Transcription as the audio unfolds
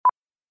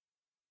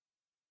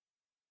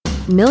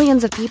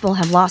Millions of people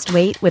have lost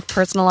weight with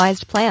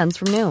personalized plans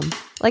from Noom.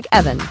 Like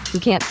Evan, who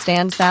can't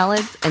stand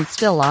salads and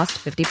still lost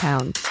 50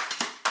 pounds.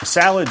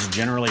 Salads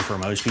generally for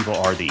most people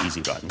are the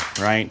easy button,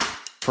 right?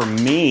 For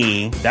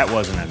me, that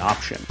wasn't an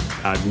option.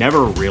 I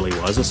never really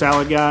was a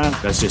salad guy.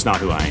 That's just not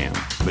who I am.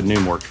 But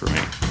Noom worked for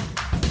me.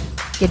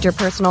 Get your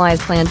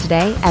personalized plan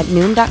today at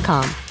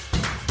Noom.com.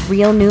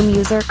 Real Noom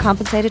user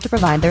compensated to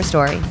provide their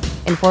story.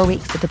 In 4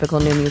 weeks, the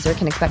typical Noom user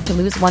can expect to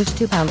lose 1 to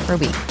 2 pounds per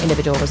week.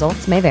 Individual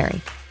results may vary.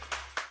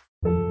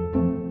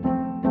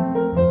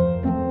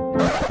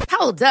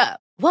 Hold up.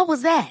 What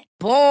was that?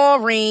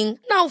 Boring.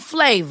 No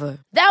flavor.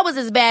 That was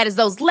as bad as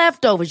those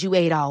leftovers you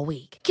ate all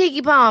week.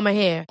 Keke Palmer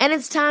here, and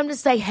it's time to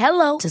say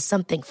hello to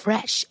something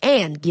fresh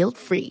and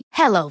guilt-free.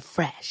 Hello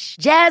Fresh.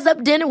 Jazz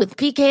up dinner with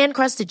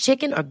pecan-crusted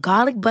chicken or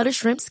garlic butter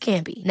shrimp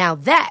scampi. Now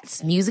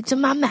that's music to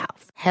my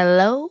mouth.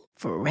 Hello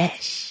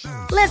Fresh.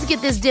 Let's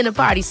get this dinner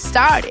party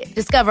started.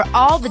 Discover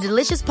all the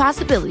delicious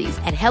possibilities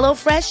at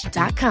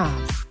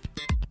HelloFresh.com.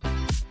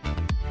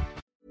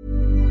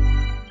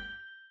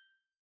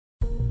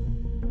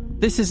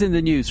 This is In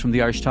the News from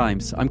the Irish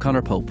Times. I'm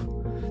Conor Pope.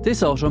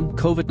 This autumn,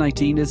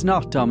 COVID-19 is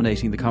not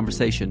dominating the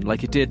conversation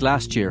like it did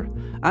last year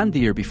and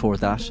the year before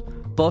that,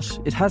 but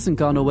it hasn't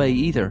gone away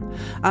either.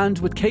 And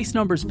with case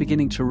numbers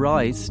beginning to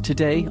rise,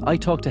 today I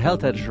talked to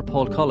health editor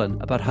Paul Cullen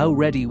about how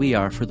ready we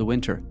are for the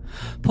winter.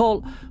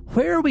 Paul,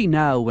 where are we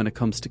now when it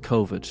comes to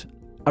COVID?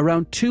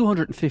 Around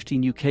 250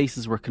 new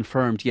cases were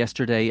confirmed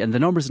yesterday and the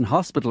numbers in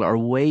hospital are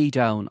way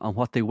down on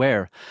what they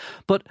were.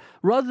 But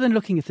rather than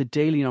looking at the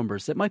daily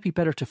numbers, it might be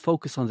better to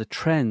focus on the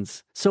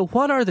trends. So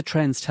what are the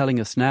trends telling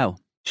us now?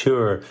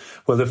 Sure.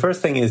 Well, the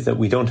first thing is that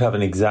we don't have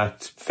an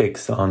exact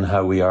fix on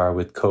how we are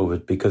with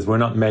COVID because we're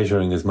not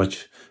measuring as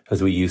much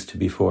as we used to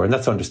before. And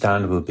that's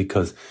understandable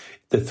because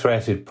the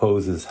threat it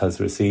poses has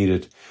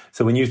receded.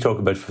 So when you talk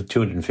about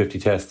 250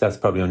 tests, that's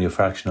probably only a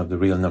fraction of the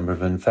real number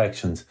of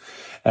infections.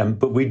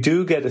 But we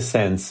do get a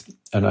sense,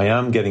 and I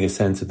am getting a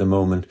sense at the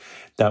moment,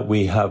 that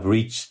we have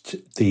reached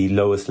the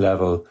lowest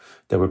level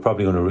that we're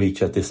probably going to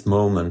reach at this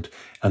moment,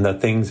 and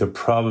that things are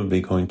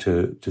probably going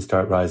to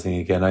start rising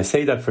again. I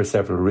say that for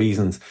several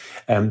reasons.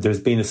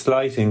 There's been a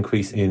slight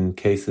increase in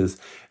cases,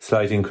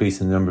 slight increase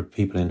in the number of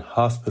people in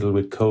hospital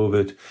with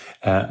COVID,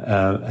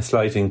 a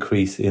slight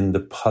increase in the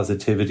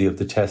positivity of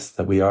the tests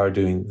that we are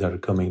doing that are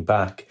coming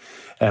back.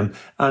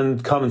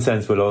 And common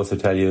sense will also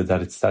tell you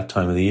that it's that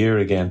time of the year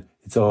again.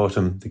 It's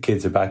autumn, the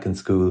kids are back in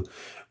school.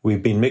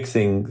 We've been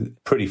mixing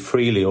pretty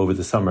freely over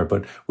the summer,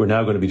 but we're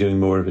now going to be doing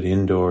more of it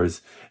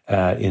indoors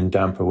in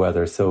damper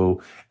weather.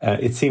 So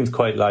it seems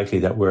quite likely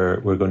that we're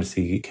going to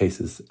see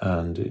cases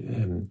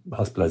and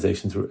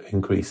hospitalizations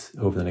increase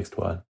over the next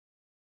while.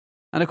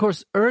 And of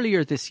course,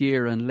 earlier this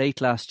year and late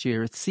last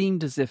year, it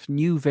seemed as if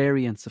new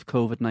variants of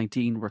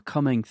COVID-19 were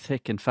coming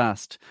thick and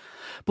fast.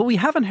 But we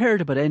haven't heard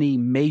about any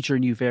major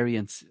new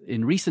variants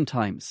in recent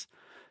times.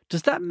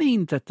 Does that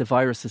mean that the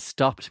virus has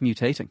stopped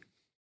mutating?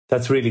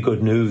 That's really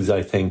good news,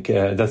 I think.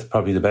 That's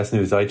probably the best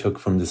news I took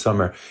from the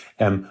summer.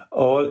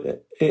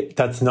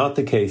 That's not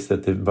the case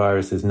that the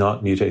virus is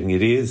not mutating.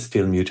 It is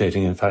still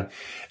mutating. In fact,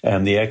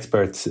 the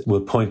experts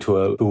will point to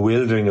a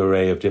bewildering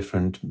array of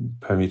different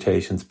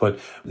permutations. But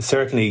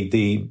certainly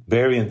the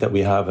variant that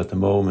we have at the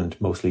moment,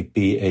 mostly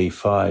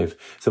BA5.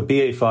 So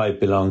BA5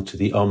 belonged to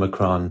the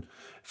Omicron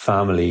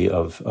family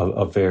of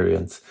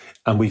variants.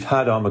 And we've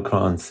had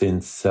Omicron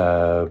since,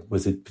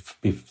 was it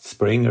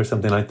spring or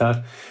something like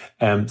that?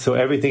 So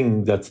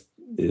everything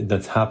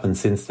that's happened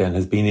since then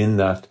has been in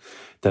that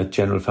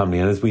general family.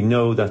 And as we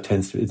know, that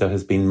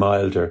has been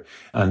milder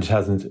and it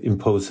hasn't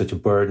imposed such a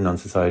burden on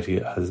society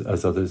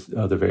as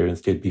other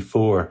variants did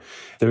before.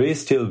 There is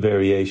still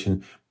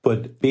variation,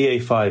 but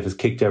BA5 has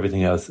kicked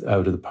everything else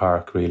out of the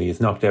park, really.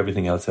 It's knocked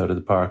everything else out of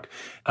the park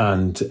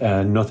and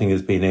nothing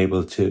has been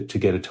able to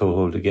get a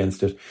toehold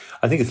against it.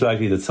 I think it's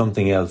likely that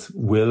something else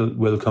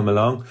will come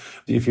along.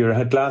 If you're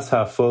a glass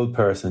half full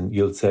person,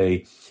 you'll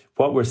say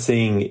what we're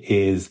seeing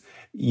is,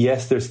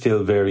 yes, there's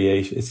still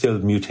variation, it's still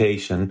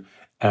mutation,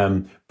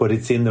 but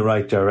it's in the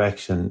right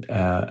direction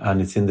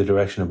and it's in the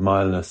direction of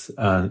mildness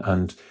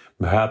and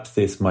perhaps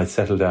this might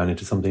settle down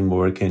into something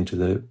more akin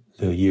to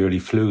the yearly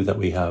flu that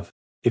we have.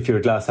 If you're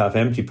a glass half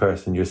empty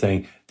person, you're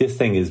saying this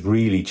thing is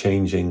really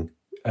changing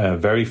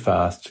very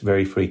fast,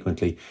 very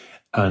frequently.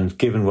 And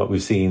given what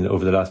we've seen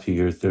over the last few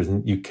years,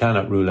 you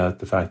cannot rule out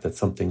the fact that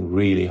something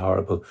really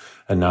horrible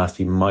and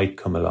nasty might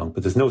come along,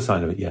 but there's no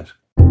sign of it yet.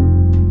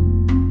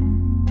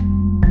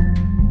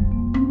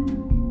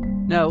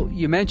 Now,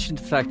 you mentioned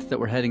the fact that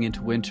we're heading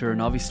into winter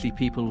and obviously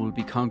people will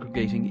be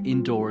congregating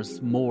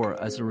indoors more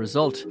as a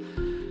result.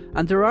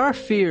 And there are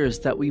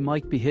fears that we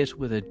might be hit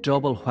with a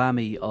double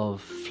whammy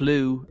of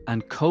flu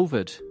and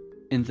COVID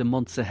in the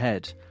months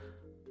ahead.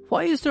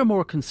 Why is there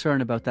more concern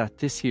about that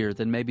this year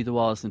than maybe there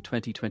was in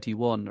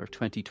 2021 or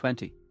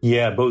 2020?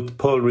 Yeah, both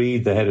Paul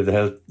Reid, the head of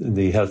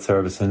the health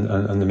service, and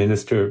the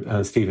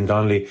minister, Stephen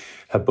Donnelly,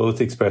 have both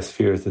expressed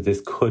fears that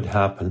this could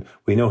happen.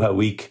 We know how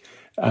weak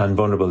and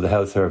vulnerable the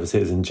health service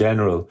is in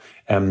general.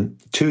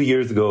 2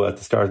 years ago, at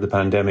the start of the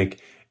pandemic,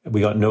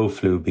 We got no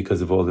flu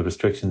because of all the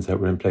restrictions that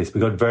were in place.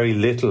 We got very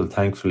little,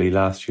 thankfully,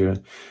 last year,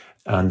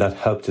 and that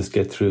helped us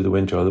get through the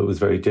winter, although it was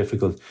very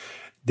difficult.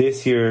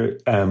 This year,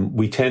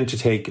 we tend to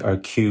take our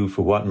cue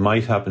for what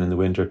might happen in the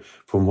winter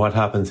from what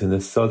happens in the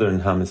southern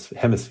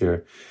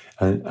hemisphere.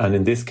 And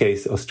in this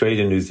case,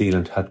 Australia and New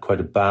Zealand had quite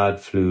a bad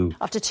flu.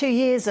 After 2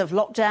 years of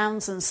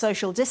lockdowns and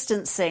social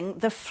distancing,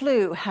 the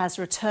flu has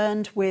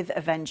returned with a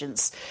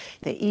vengeance.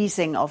 The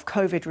easing of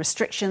COVID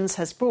restrictions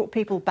has brought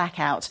people back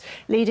out,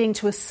 leading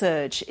to a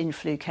surge in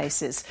flu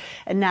cases.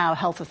 And now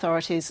health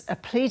authorities are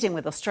pleading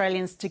with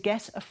Australians to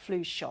get a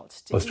flu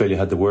shot. Australia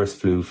had the worst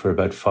flu for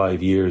about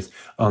 5 years.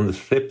 On the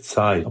flip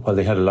side, while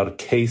they had a lot of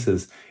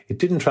cases, it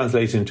didn't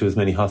translate into as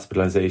many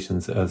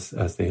hospitalisations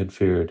as they had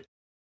feared.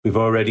 We've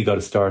already got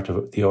a start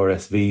of the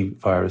RSV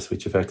virus,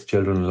 which affects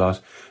children a lot.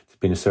 There's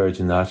been a surge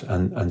in that,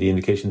 and the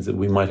indications that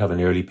we might have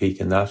an early peak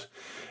in that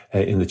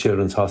in the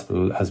Children's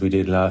Hospital, as we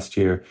did last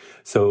year.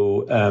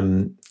 So,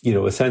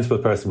 a sensible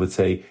person would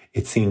say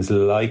it seems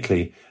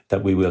likely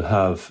that we will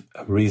have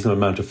a reasonable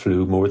amount of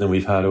flu, more than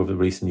we've had over the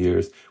recent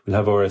years. We'll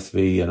have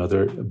RSV and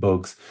other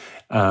bugs,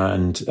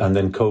 and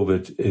then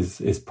COVID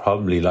is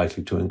probably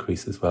likely to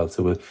increase as well.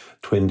 So a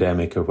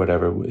twindemic or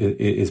whatever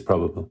is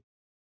probable.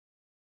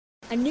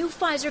 A new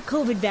Pfizer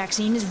COVID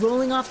vaccine is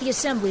rolling off the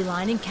assembly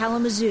line in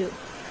Kalamazoo.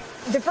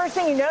 The first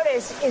thing you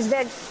notice is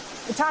that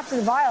the tops of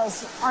the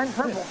vials aren't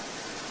purple.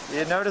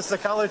 You notice the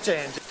color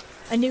change.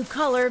 A new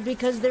color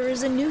because there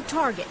is a new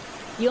target,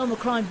 the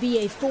Omicron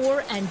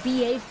BA4 and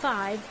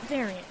BA5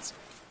 variants.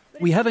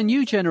 We have a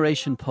new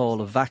generation, Paul,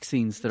 of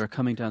vaccines that are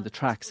coming down the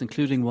tracks,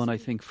 including one, I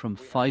think, from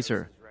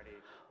Pfizer.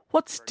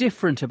 What's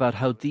different about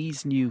how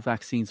these new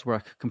vaccines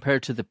work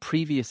compared to the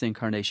previous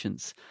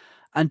incarnations?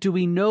 And do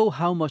we know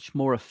how much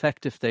more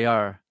effective they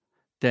are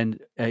than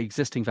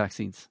existing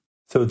vaccines?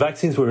 So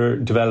vaccines were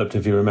developed,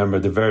 if you remember,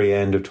 at the very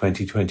end of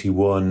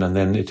 2021, and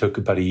then it took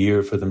about a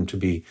year for them to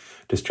be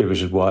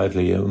distributed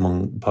widely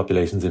among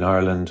populations in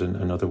Ireland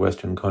and other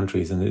Western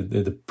countries. And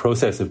the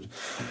process of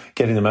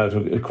getting them out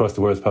across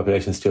the world's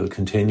population is still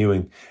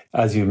continuing.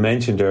 As you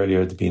mentioned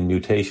earlier, there's been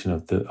mutation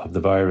of the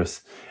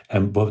virus.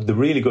 But the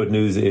really good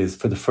news is,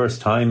 for the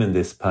first time in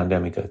this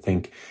pandemic, I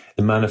think,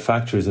 the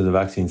manufacturers of the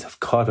vaccines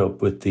have caught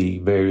up with the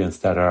variants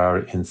that are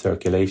in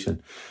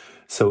circulation.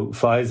 So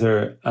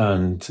Pfizer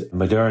and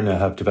Moderna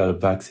have developed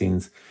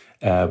vaccines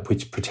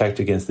which protect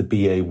against the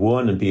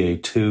BA1 and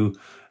BA2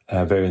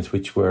 variants,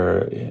 which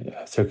were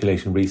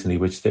circulation recently,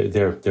 which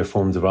they're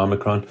forms of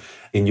Omicron.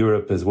 In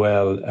Europe as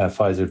well,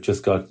 Pfizer have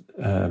just got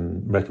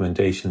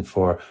recommendation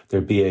for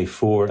their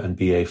BA4 and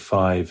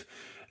BA5.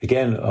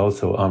 Again,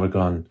 also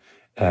Omicron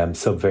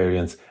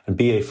subvariants, and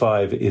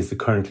BA5 is the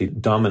currently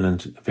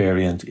dominant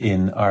variant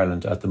in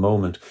Ireland at the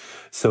moment.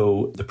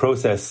 So the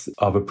process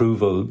of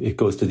approval, it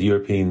goes to the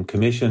European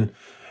Commission.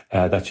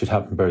 That should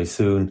happen very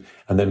soon,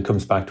 and then it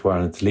comes back to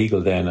Ireland. It's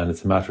legal then, and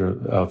it's a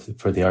matter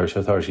for the Irish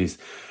authorities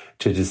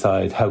to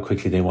decide how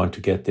quickly they want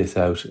to get this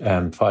out.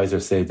 Pfizer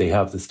say they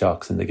have the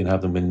stocks and they can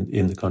have them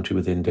in the country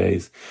within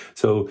days.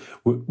 So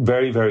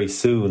very, very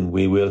soon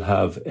we will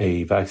have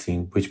a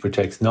vaccine which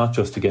protects not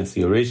just against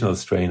the original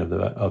strain of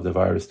the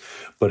virus,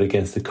 but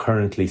against the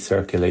currently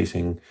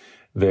circulating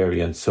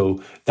variant. So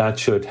that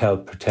should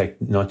help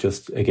protect not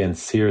just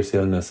against serious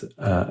illness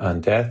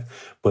and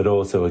death, but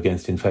also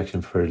against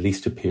infection for at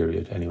least a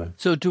period anyway.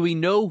 So do we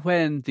know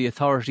when the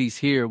authorities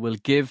here will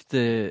give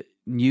the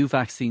new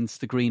vaccines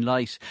the green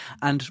light?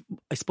 And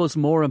I suppose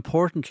more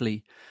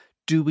importantly,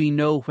 do we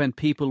know when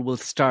people will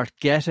start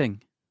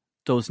getting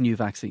those new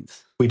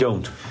vaccines? We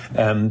don't.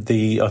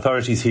 The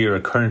authorities here are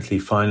currently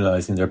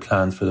finalising their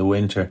plans for the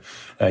winter.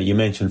 You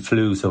mentioned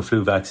flu, so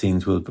flu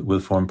vaccines will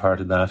form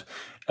part of that.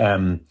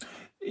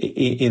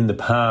 In the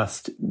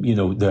past,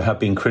 there have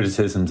been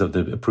criticisms of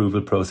the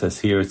approval process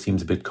here. It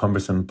seems a bit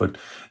cumbersome, but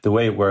the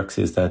way it works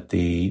is that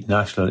the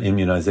National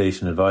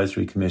Immunisation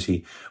Advisory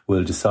Committee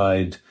will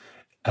decide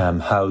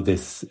how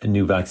this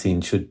new vaccine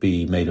should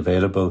be made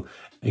available.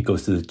 It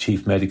goes to the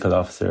Chief Medical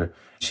Officer.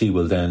 She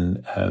will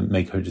then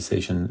make her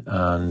decision,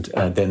 and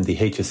then the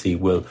HSE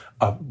will,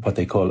 what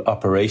they call,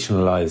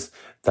 operationalise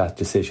that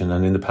decision.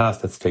 And in the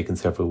past, that's taken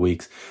several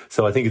weeks.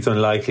 So I think it's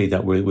unlikely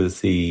that we will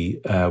see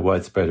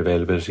widespread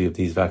availability of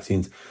these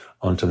vaccines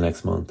until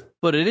next month.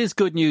 But it is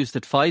good news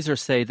that Pfizer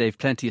say they've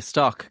plenty of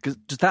stock.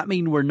 Does that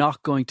mean we're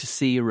not going to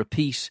see a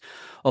repeat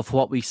of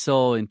what we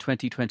saw in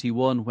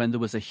 2021 when there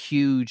was a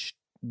huge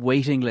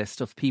waiting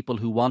list of people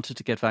who wanted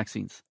to get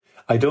vaccines?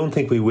 I don't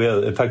think we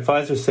will. In fact,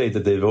 Pfizer say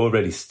that they've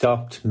already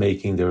stopped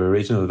making their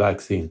original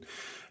vaccine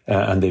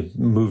and they've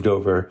moved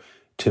over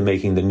to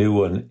making the new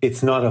one.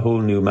 It's not a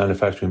whole new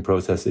manufacturing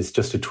process. It's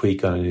just a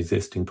tweak on an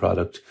existing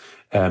product,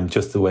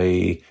 just the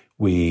way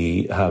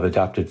we have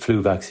adapted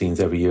flu vaccines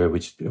every year,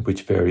 which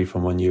vary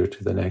from one year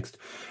to the next.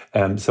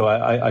 So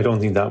I don't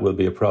think that will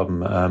be a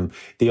problem.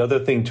 The other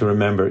thing to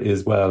remember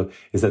is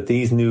that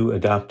these new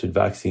adapted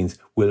vaccines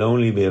will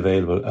only be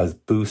available as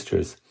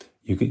boosters.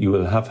 You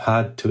will have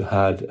had to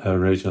had an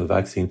original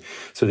vaccine.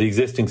 So the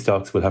existing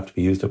stocks will have to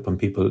be used up on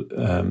people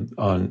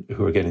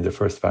who are getting their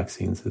first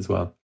vaccines as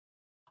well.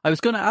 I was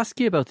going to ask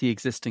you about the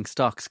existing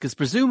stocks, because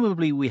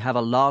presumably we have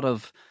a lot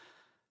of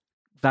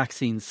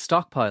vaccines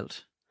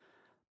stockpiled,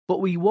 but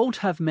we won't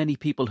have many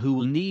people who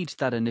will need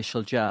that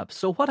initial jab.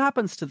 So what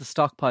happens to the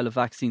stockpile of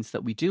vaccines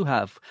that we do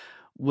have?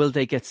 Will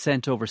they get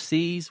sent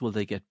overseas? Will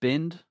they get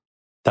binned?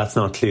 That's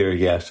not clear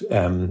yet.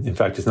 In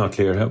fact, it's not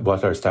clear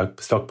what our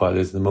stockpile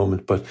is at the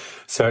moment, but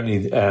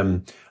certainly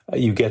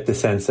you get the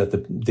sense that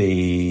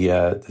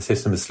the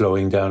system is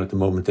slowing down at the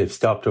moment. They've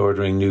stopped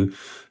ordering new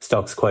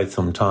stocks quite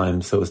some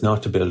time, so it's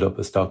not to build up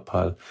a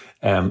stockpile.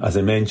 As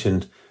I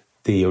mentioned,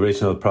 the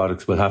original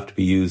products will have to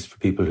be used for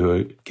people who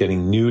are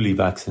getting newly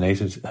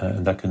vaccinated,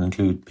 and that can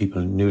include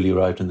people newly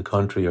arrived in the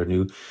country or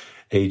new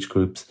age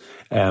groups.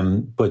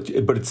 But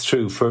it's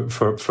true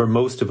for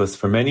most of us,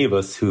 for many of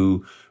us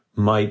who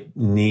might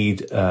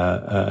need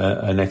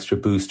an extra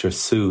booster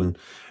soon,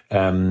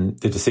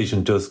 the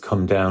decision does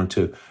come down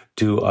to,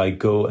 do I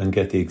go and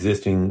get the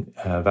existing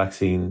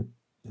vaccine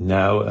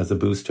now as a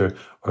booster,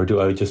 or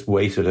do I just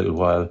wait a little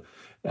while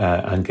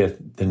and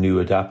get the new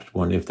adapted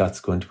one if that's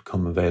going to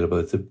become available?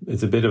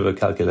 It's a bit of a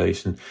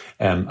calculation.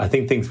 I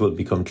think things will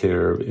become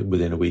clearer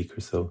within a week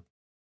or so.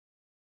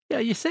 Yeah,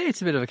 you say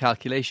it's a bit of a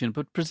calculation,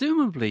 but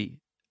presumably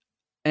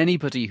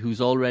anybody who's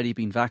already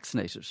been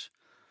vaccinated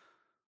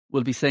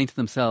will be saying to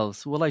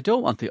themselves, well, I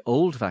don't want the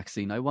old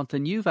vaccine, I want the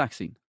new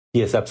vaccine.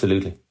 Yes,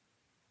 absolutely.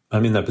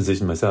 I'm in that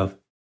position myself.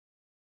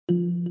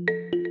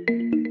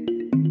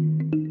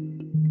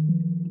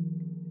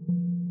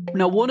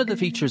 Now, one of the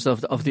features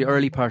of the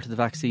early part of the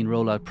vaccine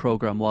rollout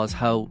programme was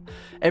how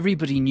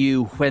everybody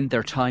knew when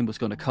their time was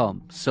going to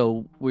come.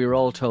 So we were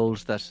all told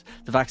that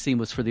the vaccine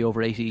was for the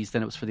over 80s,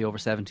 then it was for the over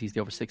 70s,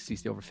 the over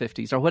 60s, the over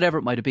 50s, or whatever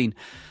it might have been.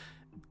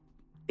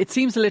 It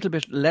seems a little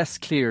bit less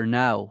clear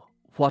now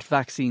what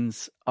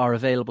vaccines are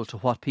available to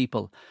what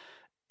people.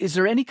 Is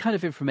there any kind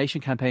of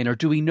information campaign, or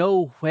do we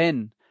know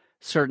when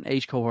certain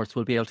age cohorts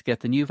will be able to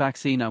get the new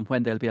vaccine and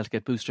when they'll be able to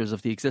get boosters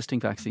of the existing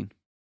vaccine?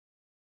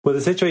 Well,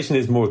 the situation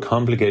is more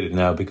complicated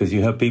now because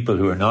you have people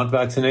who are not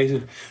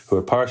vaccinated, who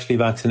are partially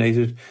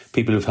vaccinated,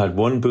 people who've had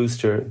one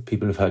booster,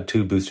 people who've had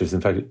two boosters, in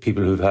fact,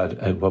 people who've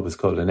had what was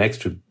called an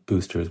extra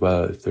booster as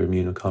well if they're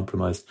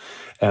immunocompromised.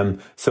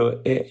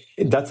 So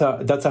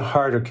that's a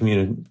harder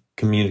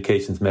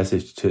communications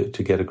message to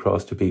get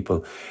across to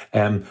people.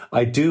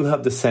 I do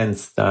have the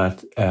sense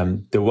that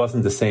there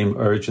wasn't the same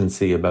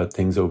urgency about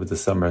things over the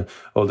summer.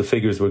 All the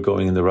figures were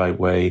going in the right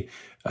way.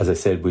 As I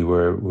said, we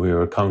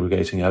were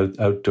congregating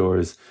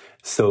outdoors.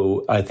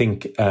 So I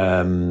think,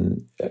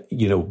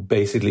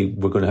 basically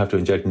we're going to have to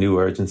inject new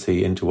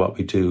urgency into what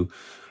we do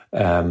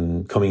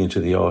coming into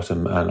the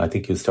autumn. And I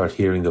think you'll start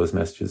hearing those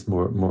messages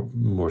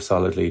more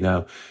solidly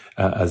now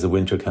as the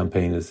winter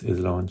campaign is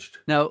launched.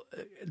 Now,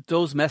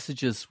 those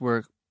messages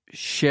were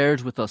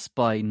shared with us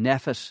by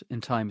NPHET in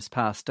times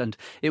past, and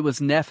it was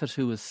NPHET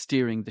who was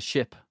steering the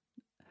ship.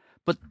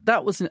 But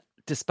that was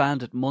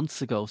disbanded months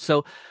ago.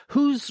 So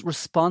who's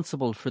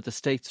responsible for the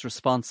state's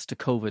response to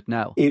COVID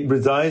now? It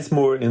resides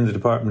more in the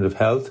Department of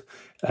Health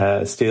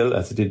still,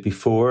 as it did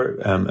before.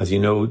 As you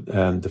know,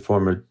 the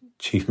former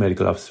Chief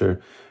Medical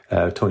Officer,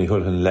 Tony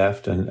Holohan,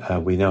 left,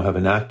 and we now have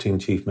an acting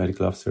Chief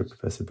Medical Officer,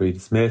 Professor Breda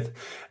Smith.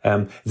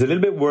 It's a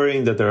little bit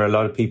worrying that there are a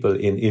lot of people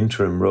in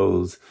interim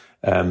roles.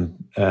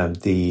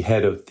 The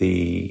head of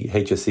the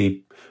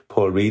HSE,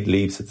 Paul Reid,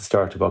 leaves at the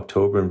start of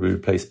October and will be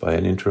replaced by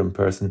an interim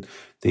person.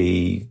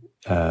 The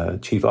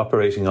Chief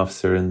Operating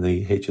Officer in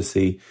the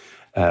HSE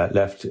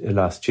left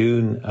last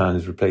June and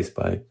is replaced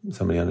by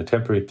somebody on a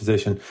temporary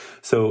position.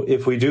 So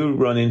if we do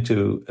run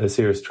into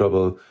serious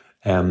trouble,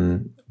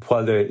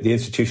 while the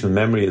institutional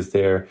memory is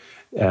there,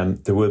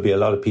 there will be a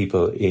lot of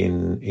people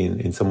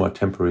in somewhat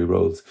temporary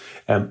roles.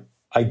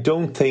 I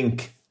don't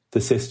think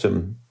the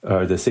system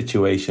or the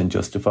situation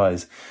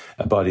justifies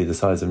a body the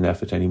size of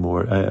NPHET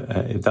anymore.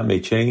 That may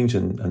change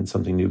and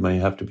something new may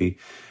have to be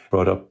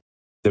brought up.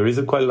 There is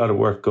quite a lot of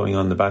work going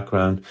on in the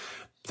background.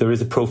 There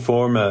is a pro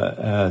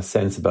forma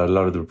sense about a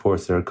lot of the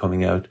reports that are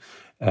coming out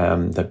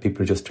that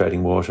people are just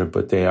treading water,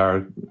 but they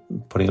are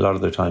putting a lot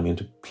of their time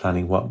into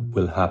planning what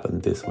will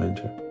happen this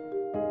winter.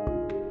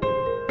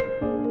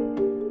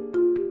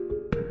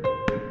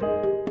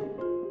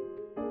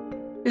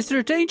 Is there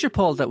a danger,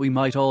 Paul, that we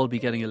might all be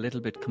getting a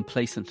little bit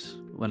complacent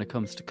when it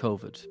comes to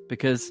COVID?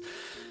 Because,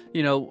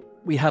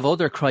 we have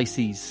other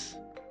crises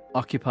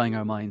occupying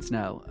our minds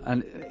now.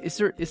 And is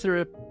there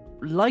a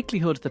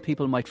likelihood that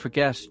people might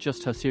forget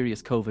just how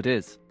serious COVID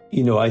is?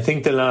 I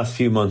think the last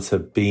few months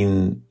have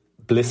been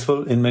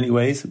blissful in many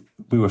ways.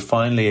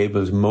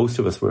 Most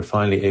of us were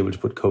finally able to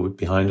put COVID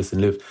behind us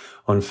and live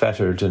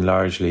unfettered and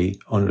largely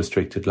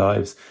unrestricted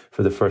lives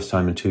for the first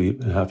time in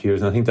 2.5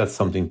 years. And I think that's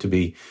something to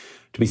be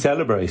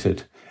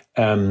celebrated.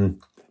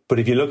 But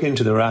if you look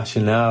into the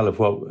rationale of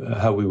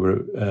how we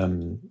were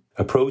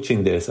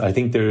approaching this, I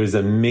think there is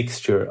a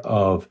mixture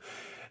of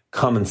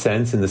common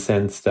sense in the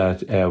sense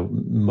that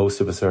most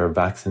of us are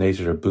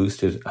vaccinated or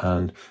boosted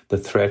and the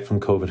threat from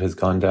COVID has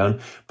gone down.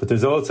 But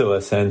there's also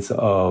a sense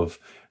of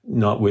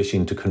not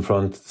wishing to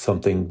confront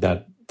something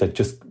that that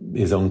just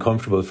is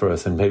uncomfortable for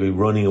us and maybe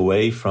running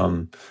away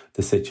from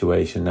the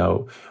situation.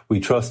 Now, we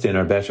trust in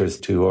our betters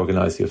to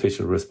organise the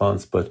official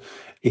response, but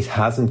it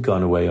hasn't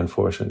gone away,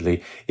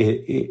 unfortunately.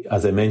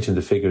 As I mentioned,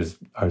 the figures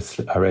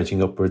are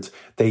edging upwards.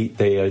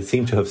 They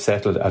seem to have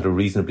settled at a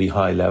reasonably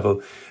high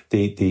level.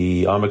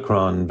 The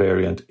Omicron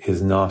variant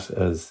is not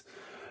as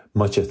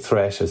much a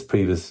threat as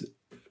previous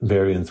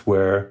variants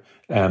were.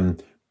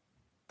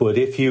 But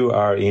if you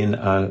are in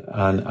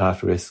an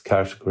at-risk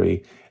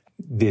category,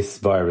 this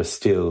virus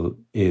still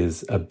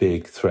is a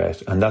big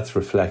threat. And that's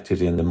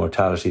reflected in the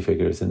mortality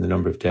figures, in the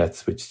number of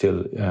deaths, which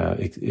still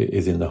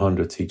is in the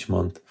hundreds each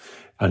month.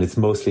 And it's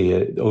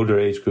mostly older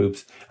age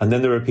groups. And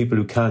then there are people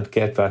who can't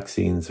get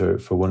vaccines or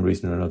for one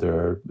reason or another,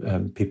 or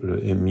people who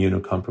are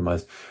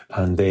immunocompromised,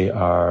 and they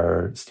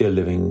are still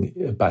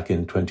living back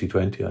in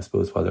 2020, I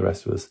suppose, while the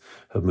rest of us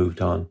have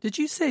moved on. Did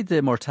you say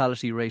the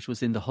mortality rate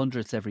was in the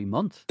hundreds every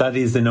month? That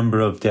is the number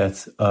of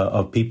deaths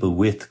of people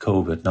with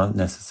COVID, not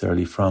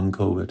necessarily from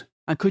COVID.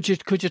 And could you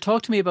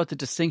talk to me about the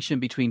distinction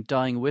between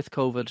dying with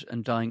COVID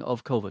and dying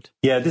of COVID?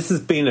 Yeah, this has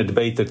been a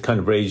debate that kind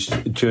of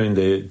raged during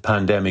the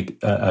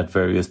pandemic at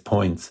various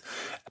points.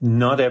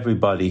 Not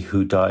everybody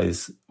who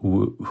dies,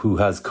 who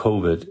has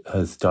COVID,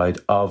 has died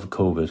of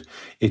COVID.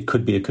 It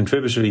could be a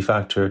contributory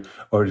factor,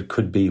 or it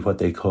could be what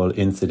they call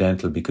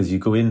incidental, because you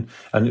go in,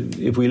 and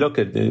if we look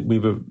at, we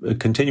have a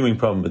continuing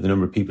problem with the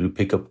number of people who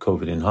pick up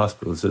COVID in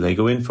hospitals. So they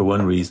go in for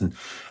one reason,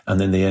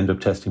 and then they end up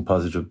testing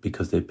positive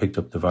because they picked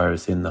up the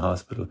virus in the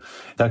hospital.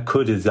 That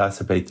could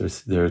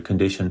exacerbate their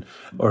condition,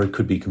 or it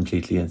could be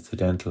completely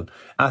incidental.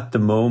 At the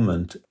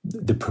moment,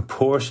 the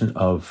proportion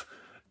of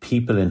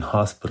people in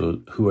hospital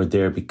who are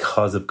there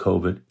because of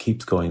COVID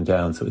keeps going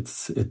down. So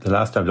the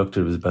last I looked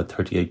at it was about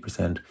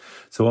 38%.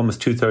 So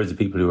almost 2/3 of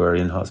people who are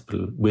in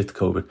hospital with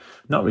COVID,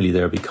 not really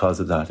there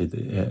because of that,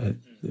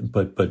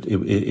 but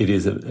it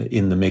is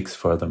in the mix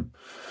for them.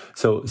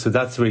 So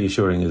that's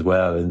reassuring as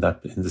well, in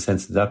the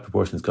sense that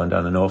proportion has gone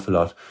down an awful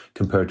lot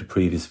compared to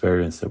previous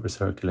variants that were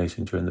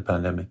circulating during the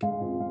pandemic.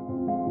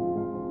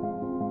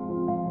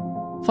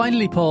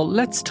 Finally, Paul,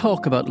 let's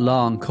talk about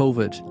long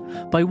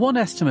COVID. By one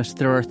estimate,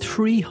 there are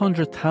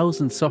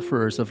 300,000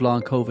 sufferers of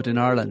long COVID in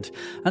Ireland,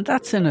 and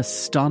that's an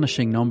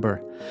astonishing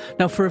number.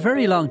 Now, for a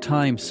very long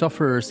time,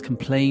 sufferers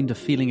complained of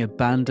feeling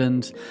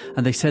abandoned,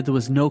 and they said there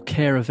was no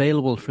care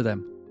available for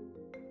them.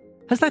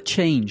 Has that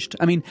changed?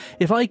 I mean,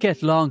 if I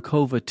get long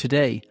COVID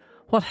today,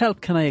 what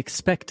help can I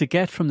expect to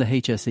get from the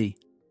HSE?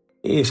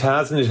 It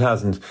has and it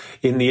hasn't.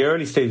 In the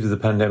early stages of the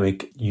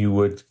pandemic, you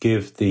would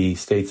give the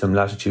state some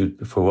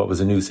latitude for what was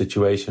a new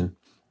situation,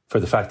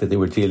 for the fact that they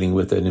were dealing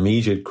with an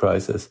immediate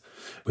crisis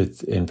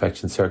with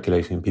infections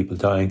circulating and people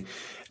dying.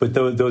 But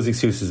those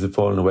excuses have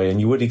fallen away, and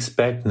you would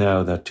expect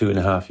now that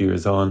 2.5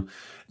 years on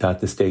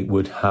that the state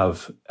would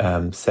have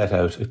set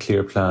out a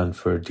clear plan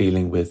for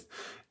dealing with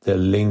the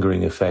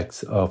lingering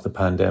effects of the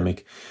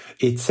pandemic.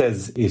 It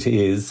says it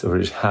is, or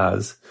it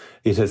has.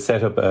 It has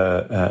set up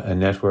a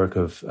network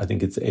of, I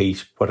think it's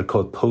 8, what are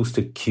called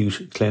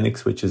post-acute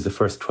clinics, which is the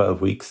first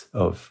 12 weeks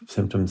of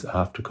symptoms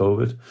after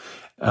COVID.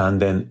 And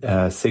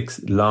then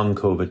 6 long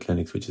COVID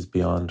clinics, which is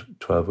beyond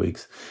 12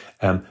 weeks.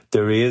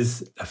 There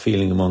is a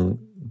feeling among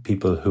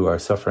people who are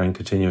suffering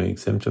continuing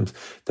symptoms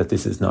that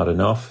this is not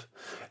enough.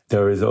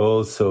 There is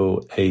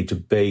also a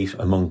debate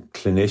among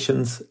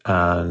clinicians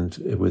and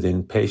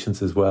within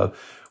patients as well,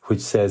 which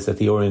says that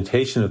the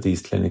orientation of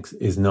these clinics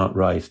is not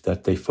right,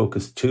 that they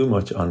focus too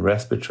much on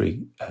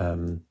respiratory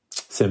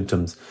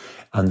symptoms,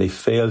 and they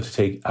fail to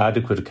take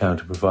adequate account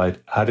to provide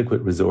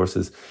adequate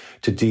resources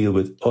to deal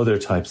with other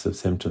types of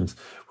symptoms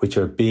which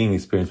are being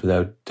experienced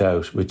without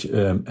doubt, which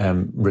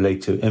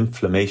relate to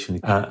inflammation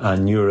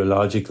and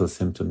neurological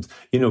symptoms.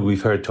 You know,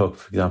 we've heard talk,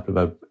 for example,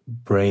 about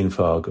brain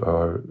fog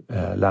or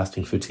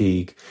lasting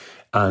fatigue.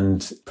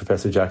 And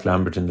Professor Jack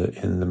Lambert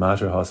in the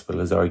Mater Hospital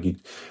has argued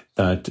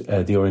that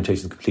the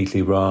orientation is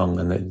completely wrong,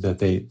 and that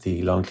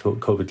the long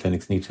COVID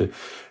clinics need to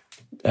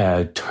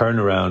turn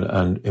around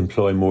and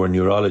employ more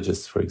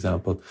neurologists, for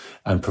example,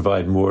 and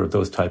provide more of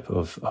those type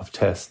of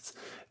tests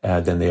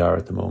than they are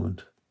at the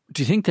moment.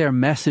 Do you think their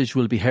message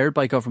will be heard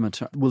by government?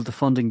 Will the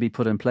funding be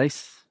put in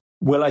place?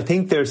 Well, I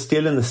think they're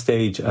still in the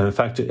stage, and in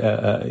fact,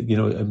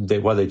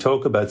 while they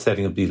talk about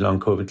setting up these long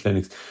COVID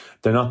clinics,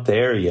 they're not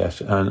there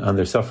yet, and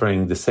they're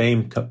suffering the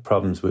same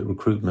problems with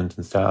recruitment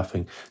and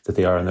staffing that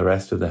they are in the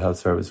rest of the health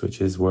service, which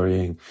is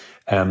worrying.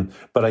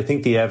 But I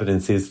think the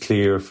evidence is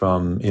clear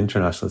from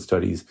international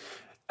studies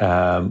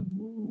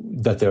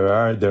that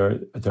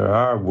there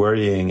are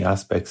worrying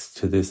aspects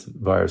to this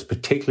virus,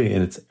 particularly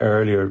in its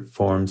earlier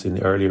forms, in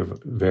the earlier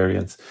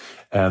variants.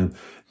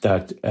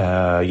 That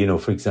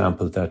for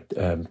example,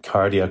 that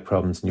cardiac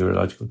problems,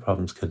 neurological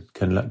problems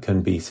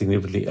can be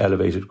significantly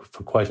elevated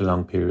for quite a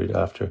long period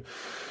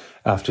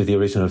after the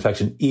original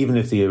infection, even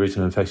if the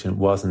original infection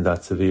wasn't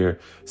that severe.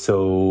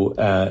 So,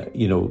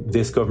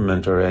 this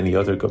government or any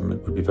other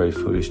government would be very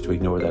foolish to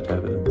ignore that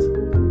evidence.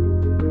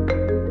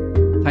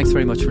 Thanks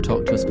very much for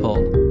talking to us,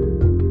 Paul.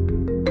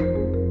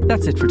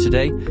 That's it for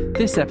today.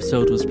 This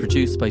episode was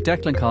produced by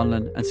Declan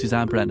Conlon and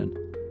Suzanne Brennan.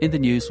 In the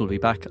News will be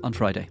back on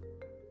Friday.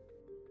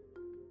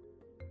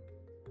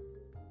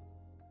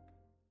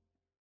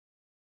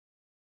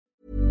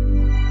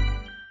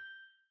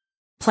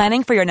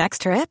 Planning for your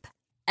next trip?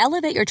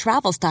 Elevate your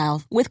travel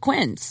style with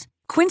Quince.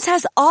 Quince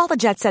has all the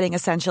jet-setting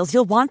essentials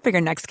you'll want for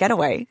your next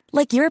getaway,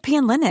 like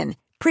European linen,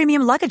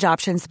 premium luggage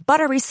options,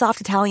 buttery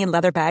soft Italian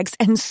leather bags,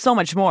 and so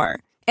much more.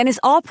 And is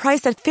all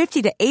priced at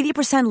 50 to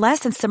 80% less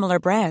than similar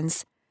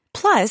brands.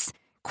 Plus,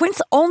 Quince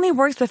only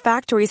works with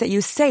factories that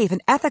use safe and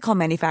ethical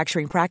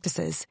manufacturing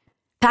practices.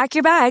 Pack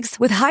your bags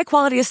with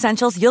high-quality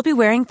essentials you'll be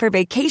wearing for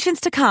vacations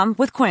to come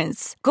with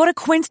Quince. Go to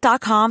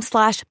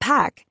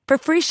quince.com/pack for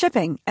free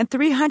shipping and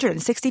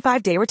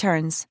 365-day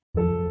returns.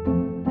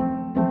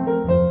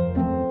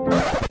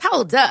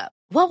 Hold up.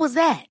 What was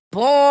that?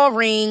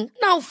 Boring.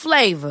 No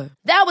flavor.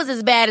 That was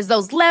as bad as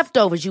those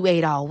leftovers you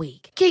ate all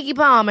week. Keke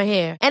Palmer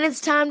here, and it's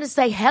time to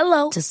say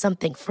hello to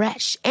something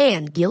fresh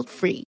and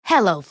guilt-free.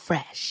 Hello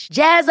Fresh.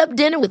 Jazz up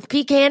dinner with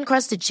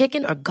pecan-crusted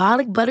chicken or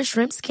garlic butter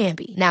shrimp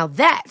scampi. Now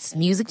that's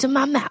music to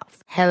my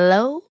mouth.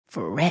 Hello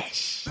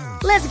Fresh.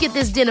 Let's get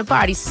this dinner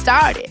party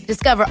started.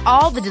 Discover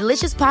all the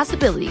delicious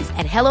possibilities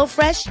at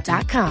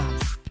HelloFresh.com.